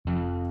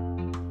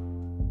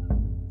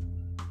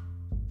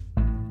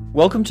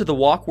Welcome to the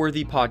Walk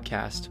Worthy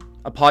podcast,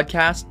 a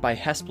podcast by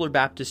Hespeler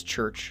Baptist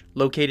Church,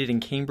 located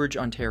in Cambridge,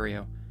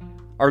 Ontario.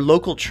 Our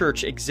local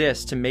church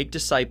exists to make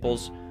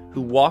disciples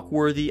who walk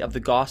worthy of the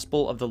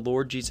gospel of the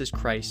Lord Jesus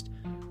Christ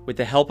with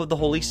the help of the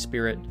Holy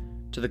Spirit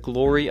to the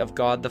glory of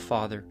God the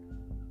Father.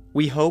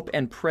 We hope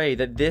and pray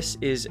that this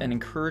is an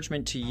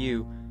encouragement to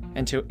you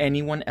and to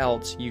anyone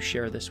else you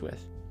share this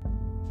with.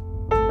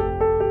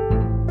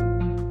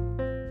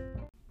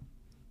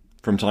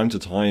 From time to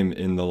time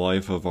in the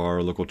life of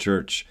our local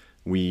church,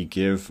 we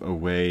give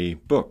away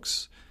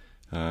books.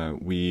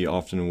 We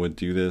often will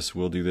do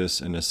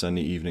this in a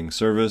Sunday evening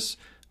service,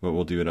 but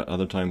we'll do it at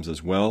other times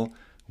as well,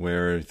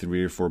 where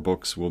 3 or 4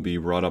 books will be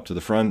brought up to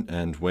the front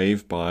and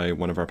waved by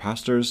one of our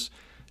pastors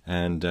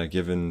and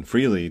given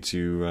freely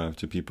to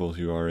people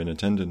who are in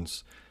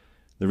attendance.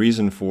 The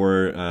reason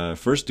for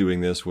first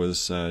doing this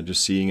was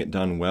just seeing it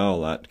done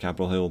well at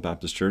Capitol Hill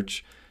Baptist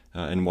Church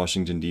in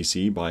Washington,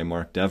 D.C. by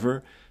Mark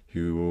Dever,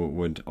 who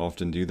would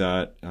often do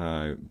that,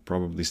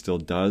 probably still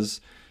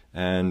does,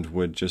 and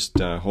would just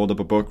hold up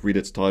a book, read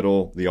its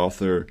title, the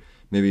author,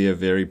 maybe a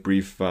very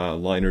brief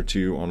line or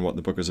two on what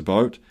the book is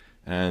about,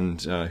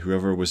 and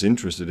whoever was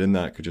interested in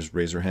that could just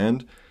raise their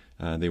hand.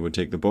 They would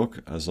take the book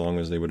as long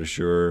as they would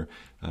assure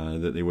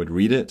that they would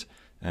read it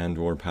and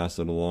or pass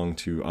it along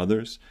to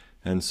others.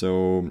 And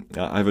so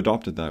I've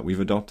adopted that. We've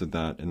adopted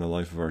that in the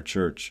life of our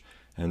church.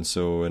 And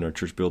so in our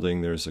church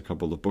building, there's a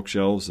couple of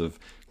bookshelves of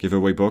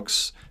giveaway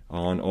books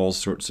on all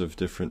sorts of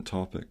different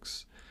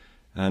topics.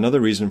 Another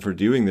reason for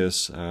doing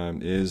this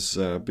is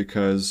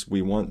because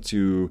we want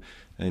to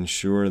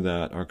ensure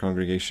that our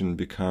congregation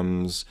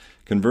becomes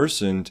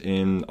conversant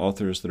in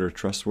authors that are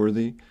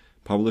trustworthy,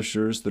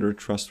 publishers that are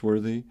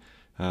trustworthy,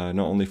 not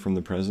only from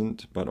the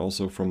present, but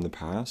also from the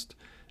past.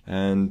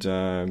 And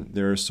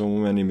there are so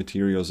many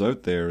materials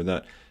out there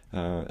that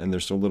and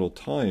there's so little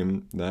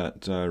time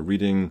that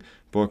reading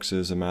books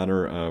is a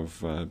matter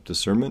of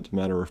discernment, a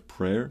matter of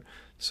prayer,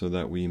 so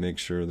that we make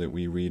sure that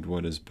we read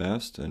what is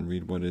best and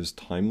read what is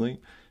timely.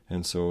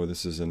 And so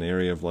this is an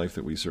area of life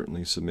that we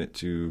certainly submit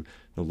to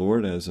the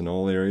Lord, as in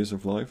all areas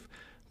of life.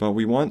 But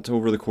we want,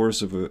 over the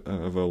course of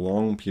a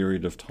long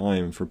period of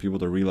time, for people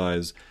to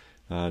realize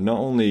not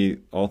only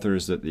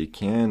authors that they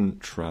can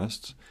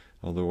trust,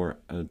 although our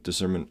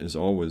discernment is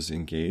always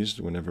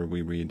engaged whenever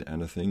we read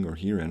anything or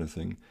hear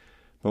anything,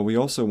 but we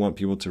also want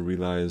people to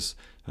realize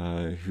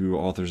who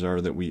authors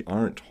are that we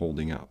aren't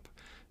holding up.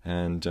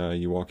 And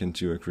you walk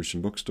into a Christian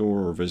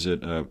bookstore or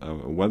visit a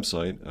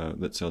website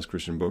that sells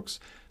Christian books,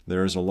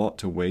 there's a lot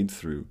to wade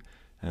through.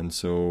 And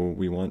so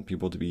we want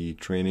people to be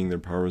training their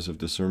powers of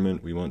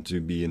discernment. We want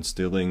to be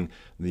instilling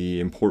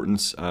the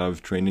importance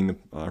of training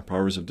our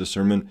powers of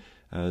discernment,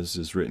 as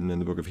is written in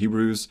the book of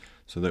Hebrews,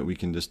 so that we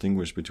can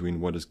distinguish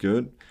between what is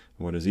good,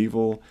 what is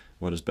evil,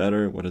 what is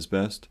better, what is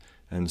best.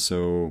 And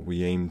so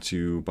we aim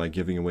to, by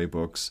giving away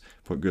books,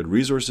 put good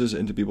resources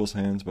into people's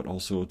hands, but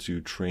also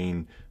to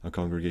train a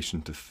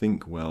congregation to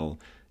think well,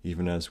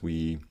 even as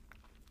we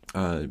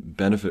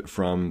benefit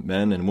from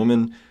men and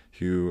women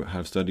who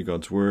have studied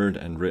God's Word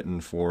and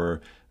written for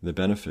the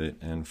benefit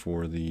and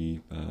for the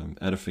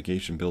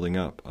edification, building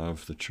up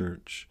of the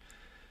church.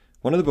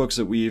 One of the books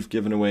that we've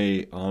given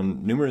away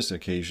on numerous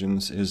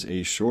occasions is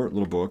a short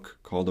little book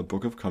called A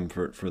Book of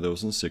Comfort for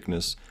Those in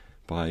Sickness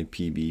by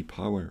P.B.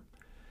 Power.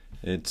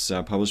 It's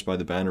published by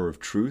the Banner of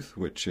Truth,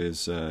 which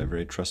is a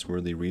very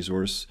trustworthy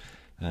resource.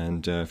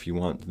 And if you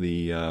want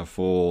the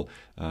full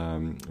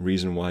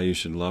reason why you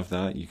should love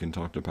that, you can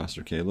talk to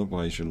Pastor Caleb,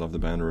 why you should love the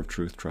Banner of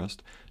Truth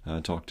Trust.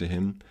 Talk to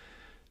him.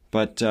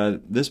 But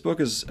this book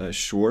is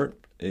short.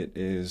 It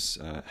is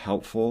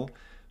helpful.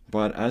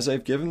 But as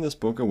I've given this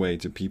book away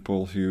to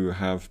people who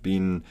have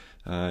been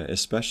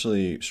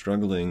especially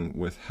struggling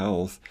with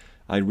health,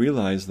 I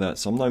realize that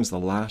sometimes the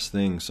last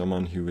thing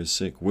someone who is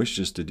sick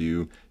wishes to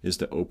do is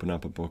to open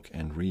up a book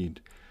and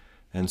read.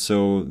 And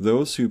so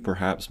those who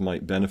perhaps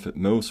might benefit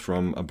most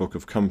from a book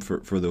of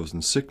comfort for those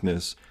in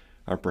sickness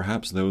are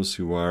perhaps those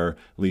who are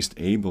least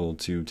able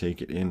to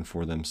take it in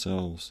for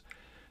themselves.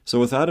 So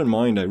with that in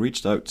mind, I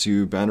reached out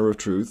to Banner of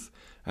Truth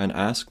and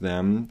asked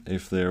them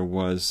if there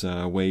was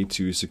a way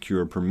to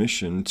secure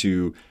permission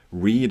to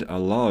read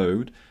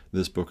aloud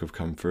this book of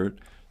comfort,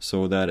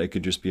 so that it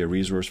could just be a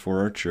resource for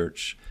our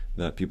church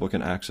that people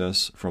can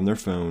access from their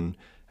phone.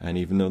 And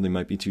even though they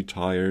might be too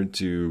tired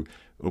to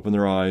open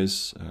their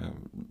eyes,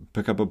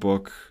 pick up a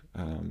book,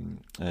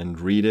 and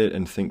read it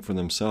and think for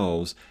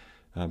themselves,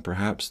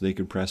 perhaps they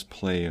could press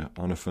play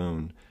on a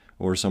phone,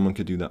 or someone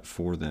could do that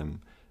for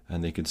them,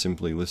 and they could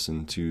simply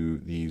listen to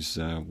these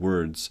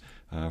words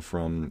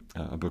from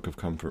a book of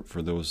comfort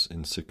for those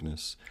in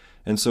sickness.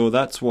 And so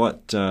that's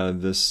what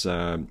this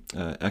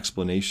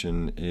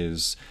explanation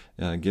is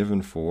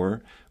given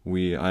for.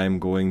 I am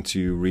going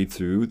to read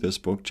through this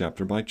book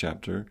chapter by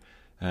chapter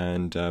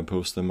and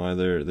post them,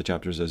 either the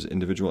chapters as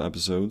individual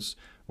episodes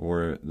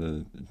or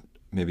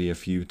maybe a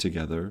few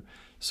together,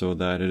 so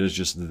that it is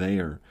just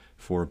there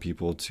for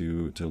people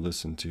to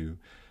listen to.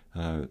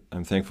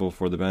 I'm thankful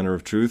for the Banner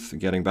of Truth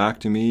getting back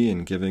to me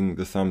and giving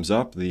the thumbs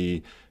up.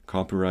 The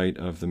copyright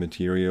of the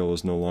material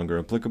is no longer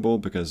applicable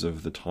because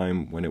of the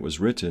time when it was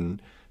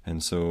written,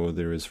 and so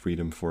there is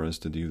freedom for us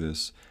to do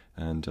this.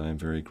 And I'm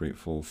very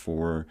grateful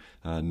for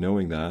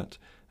knowing that,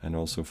 and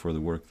also for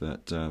the work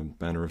that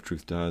Banner of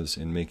Truth does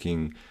in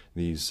making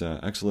these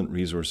excellent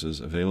resources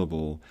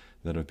available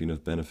that have been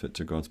of benefit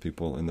to God's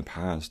people in the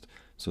past,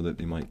 so that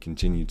they might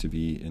continue to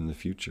be in the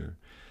future.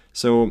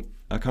 So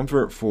a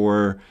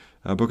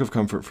book of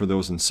comfort for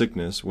those in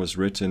sickness was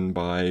written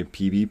by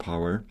P.B.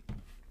 Power,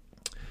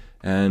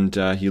 and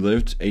he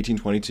lived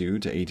 1822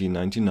 to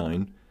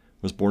 1899,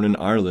 was born in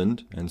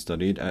Ireland, and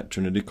studied at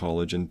Trinity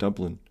College in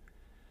Dublin.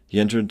 He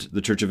entered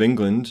the Church of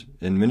England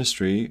in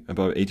ministry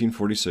about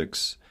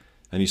 1846,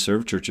 and he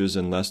served churches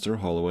in Leicester,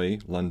 Holloway,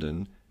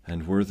 London,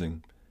 and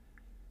Worthing.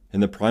 In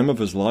the prime of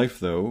his life,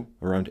 though,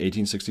 around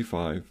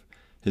 1865,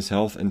 his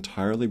health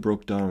entirely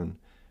broke down,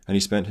 and he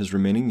spent his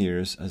remaining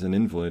years as an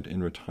invalid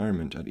in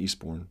retirement at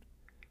Eastbourne.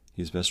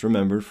 He is best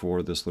remembered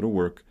for this little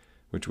work,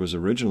 which was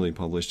originally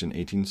published in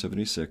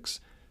 1876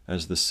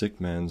 as the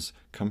Sick Man's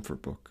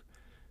Comfort Book.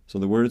 So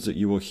the words that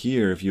you will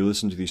hear if you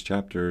listen to these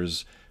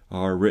chapters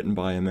are written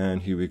by a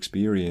man who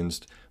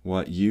experienced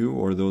what you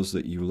or those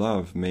that you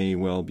love may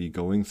well be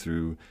going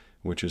through,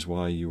 which is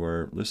why you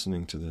are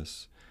listening to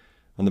this.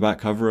 On the back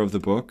cover of the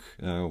book,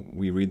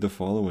 we read the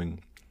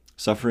following: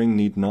 "Suffering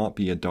need not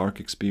be a dark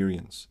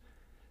experience.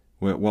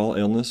 While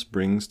illness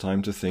brings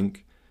time to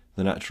think,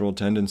 the natural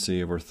tendency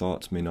of our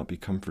thoughts may not be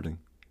comforting.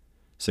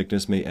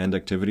 Sickness may end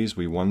activities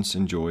we once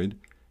enjoyed.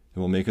 It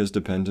will make us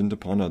dependent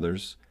upon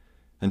others,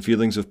 and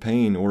feelings of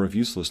pain or of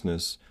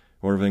uselessness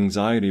or of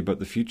anxiety about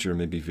the future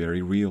may be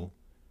very real.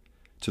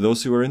 To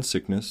those who are in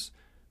sickness,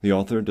 the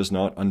author does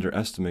not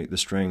underestimate the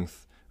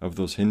strength of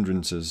those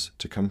hindrances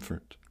to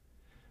comfort.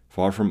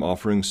 Far from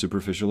offering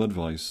superficial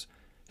advice,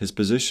 his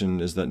position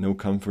is that no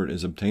comfort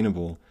is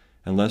obtainable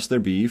unless there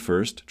be,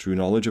 first, true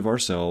knowledge of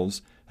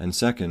ourselves, and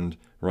second,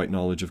 right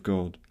knowledge of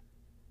God.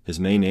 His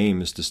main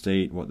aim is to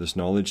state what this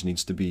knowledge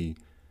needs to be,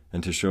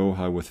 and to show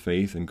how with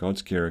faith in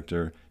God's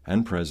character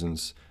and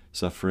presence,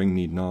 suffering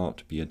need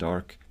not be a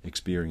dark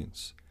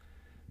experience."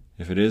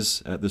 If it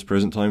is at this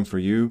present time for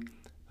you,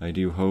 I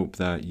do hope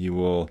that you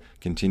will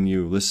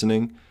continue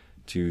listening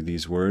to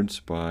these words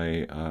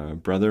by a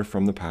brother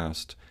from the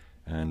past,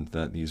 and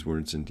that these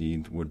words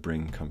indeed would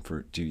bring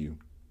comfort to you.